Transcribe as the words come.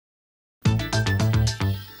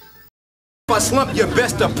I slump, you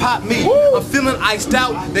best to pop me. Woo. I'm feeling iced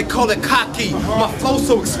out, they call it cocky. My flow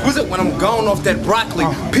so exquisite when I'm gone off that broccoli.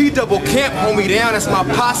 P-double camp, hold me down, that's my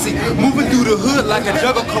posse. Moving through the hood like a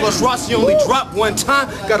juggle, Carlos Rossi only dropped one time.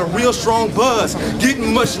 Got a real strong buzz.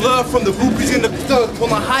 Getting much love from the groupies in the thugs.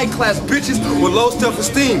 Pulling high-class bitches with low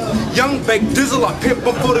self-esteem. Young baked dizzle, I pimp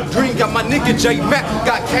up for the dream. Got my nigga J Mac,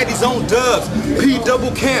 got caddies on dubs.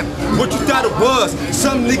 P-double camp, what you thought it was?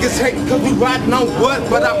 Some niggas hating cause we riding on what?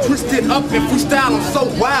 But I twist it up and freestyle, I'm so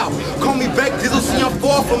wild. Call me back Dizzle, see I'm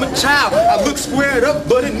far from a child. I look squared up,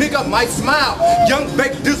 but a nigga might smile. Young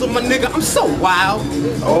baked Dizzle, my nigga, I'm so wild.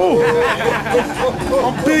 Oh,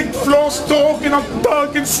 I'm big floor stalking, I'm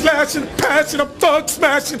thugging, slashing, passing, I'm thug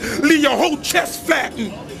smashing, leave your whole chest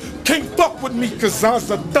flattened. Can't fuck with me cause I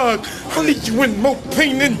was a thug. I leave you in more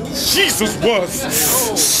pain than Jesus was.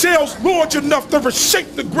 Shells large enough to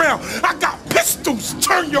reshape the ground. I got pistols,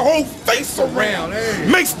 turn your whole face around.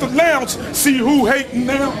 Makes the lounge, see who hating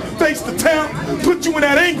now. Face the town, put you in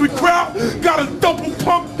that angry crowd. Got a double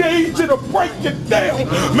pump gauge, it'll break it down.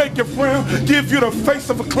 Make it frown, give you the face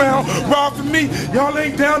of a clown. Ride for me, y'all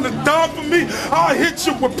ain't down to die for me. I'll hit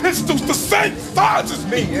you with pistols the same size as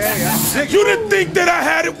me. You didn't think that I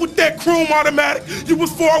had it with that chrome automatic. You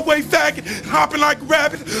was far-away faggot, hopping like a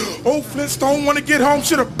rabbit. Old Flintstone wanna get home,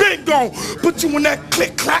 should've been gone. Put you in that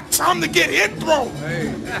click-clack, time to get hit thrown.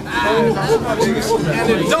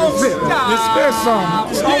 Don't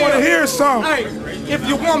stop. I wanna hear some. Hey, if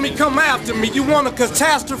you want me, come after me. You want a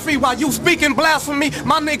catastrophe while you speaking blasphemy?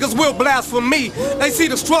 My niggas will blaspheme. They see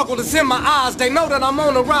the struggle that's in my eyes. They know that I'm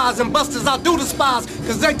on the rise, and busters I do despise,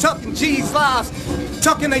 cause they tucking G's lies.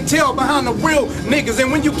 Tucking they tail behind the real niggas,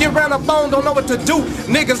 and when you get round a bone, don't know what to do,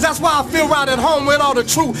 niggas. That's why I feel right at home with all the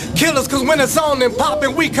true killers, cause when it's on and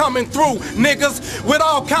poppin', we coming through, niggas, with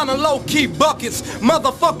all kind of low-key buckets.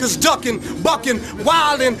 Motherfuckers ducking, bucking,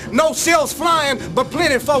 wildin', no shells flying, but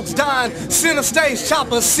plenty folks dying. Center stage,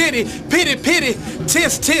 chopper city, pity, pity,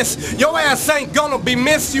 tis, tis. Your ass ain't gonna be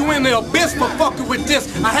missed. You in the abyss for fucking with this.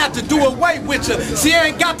 I had to do away with you. See, I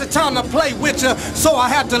ain't got the time to play with you, so I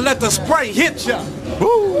had to let the spray hit you.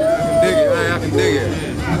 Woo! I can dig it, man. I can dig it.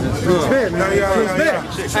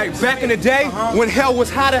 Hey, back in the day, when hell was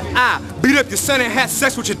hotter, I beat up your son and had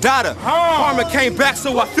sex with your daughter. Karma came back,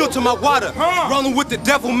 so I filtered my water. Rolling with the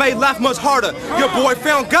devil made life much harder. Your boy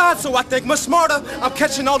found God, so I think much smarter. I'm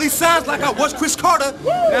catching all these signs like I was Chris Carter.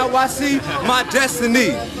 Now I see my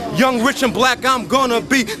destiny. Young, rich, and black, I'm gonna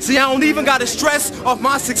be. See, I don't even gotta stress off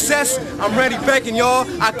my success. I'm ready begging y'all,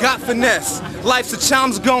 I got finesse. Life's a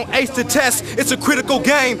challenge, gon' ace the test. It's a critical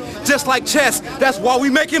game, just like chess. That's why we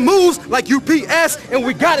making moves like UPS, and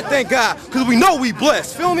we gotta thank God, cause we know we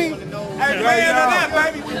blessed. Feel me? Hey, man, that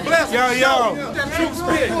baby, we blessed. Yo. That true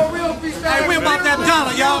spit. Hey, we about that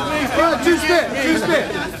dollar, y'all. True spit.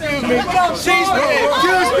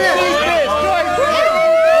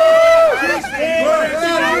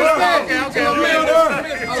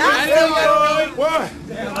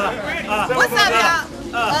 What's up, y'all?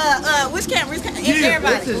 Which camera?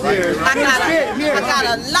 Everybody. I got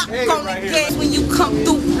a lock on the gauge when you come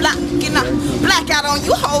through blocking up. Blackout on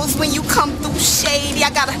you hoes when you come through shady. I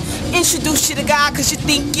gotta introduce you to God cause you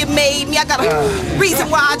think you made me. I got a reason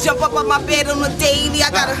why I jump up on my bed on the daily. I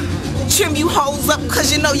gotta trim you hoes up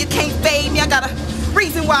cause you know you can't fade me. I got a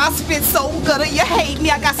reason why I spit so good you hate me.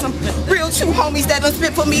 I got some real true homies that done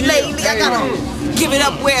spit for me lately. I gotta give it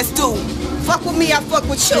up where it's due. Fuck with me, I fuck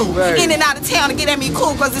with you. In and out of town to get at me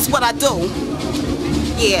cool, cause it's what I do.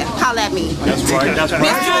 Yeah, holla at me. That's right.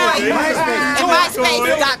 Ms.Toi and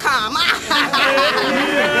MySpace.com.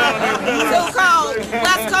 Too cold.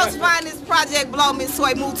 West Coast finest project blow.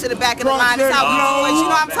 Ms.Toi moved to the back of the line. That's how we do it. You know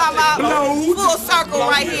what I'm talking about? Full circle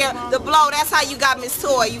right here. The blow, that's how you got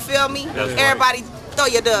Ms.Toi. You feel me? Everybody throw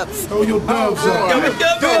your dubs. Throw your dubs up.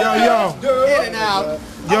 In and out.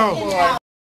 Yo.